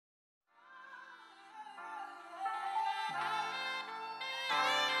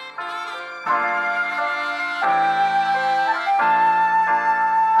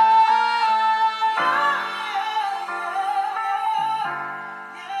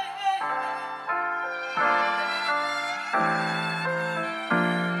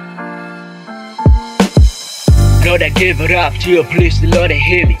Lord, I give it up to you, please, Lord,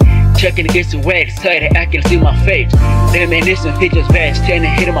 hear me. Checking against the way side, I can see my face. Reminiscing pictures bad, standing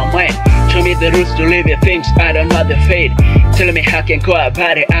here in my mind. Show me the roots to live in things I don't know how to fade. Telling me how I can go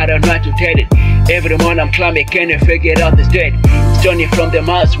about it, I don't know how to tell it. Every morning I'm climbing, can you figure out this date? Stoney from the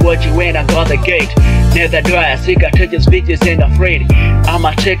mouth, watching when I got the gate. Neither do I seek, I touch his bitches and afraid.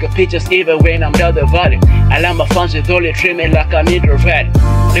 I'ma take pictures even when I'm down the valley. I like my fans with only treatment like I'm introvert.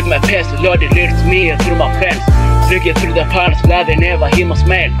 Look my past, the Lord, it leads me through my friends. Looking through the palace, love and never hear my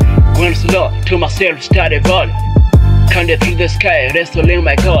smell. Went slow, to myself, started balling. Counted through the sky, wrestling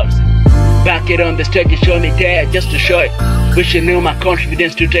my goals. Back it on the stage, show me there just to show it. Wish you knew my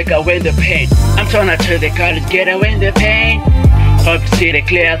confidence to take away the pain. I'm trying to tell the college, get away the pain. Hope to see the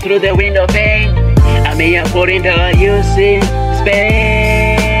clear through the window pane. I'm here putting the use in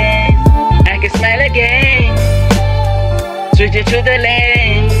Spain. I can smile again. Switch it to the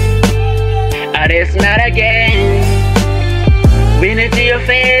lane. And it's not again. Win it to your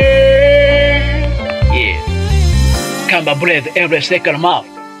face. Yeah. Come and breathe every second mouth.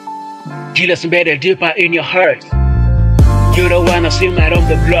 Kill better deeper in your heart. You don't wanna see me on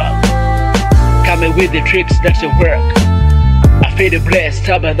the block. Coming with the tricks, that's a work. I feel the blessed,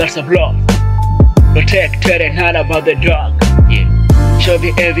 stubborn, that's a block. Protected and not about the dog. Yeah. Show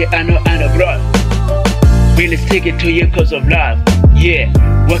me every I know and abroad. Really sticking to you cause of love. Yeah.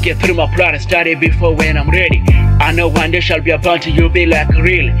 Working through my plot and study before when I'm ready. I know one day shall be a bounty, you'll be like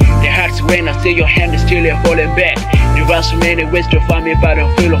really. The hurts when I see your hand is still falling back. There are so many ways to find me, but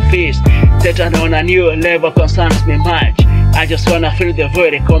I'm full of fears. Setting on a new level concerns me much. I just wanna fill the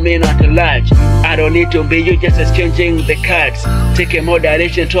void and come in at large. I don't need to be you, just exchanging the cards. Taking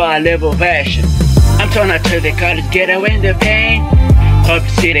moderation to our level version. I'm trying to tell the cards, get away the pain. Hope to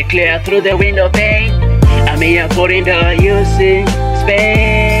see the clear through the window pane. I'm here putting the use in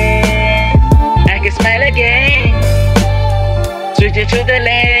Spain. I can smile again. Switch it to the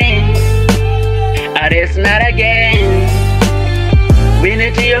lane. And it's not again. Win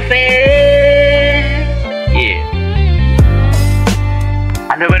it to your face. Yeah.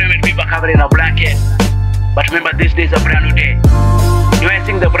 I never met people covered in a blanket. But remember, this day is a brand new day. You ain't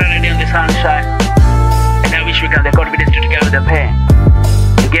sing the brand new day in the sunshine. And I wish we got the confidence to together the pain.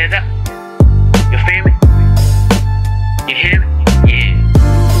 Together? You feel me? You hear me? Yeah.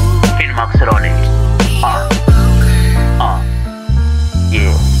 Finmax Rollette.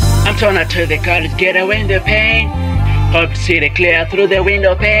 Yeah. I'm trying to tell the college, get away the pain. Hope to see the clear through the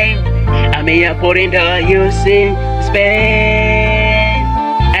window pane. I'm here putting the use in Spain.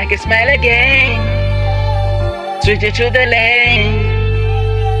 I can smile again. Switch it to the lane.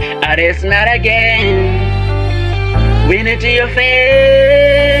 And it's not again. Win it to your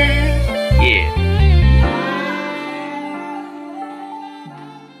face. Yeah.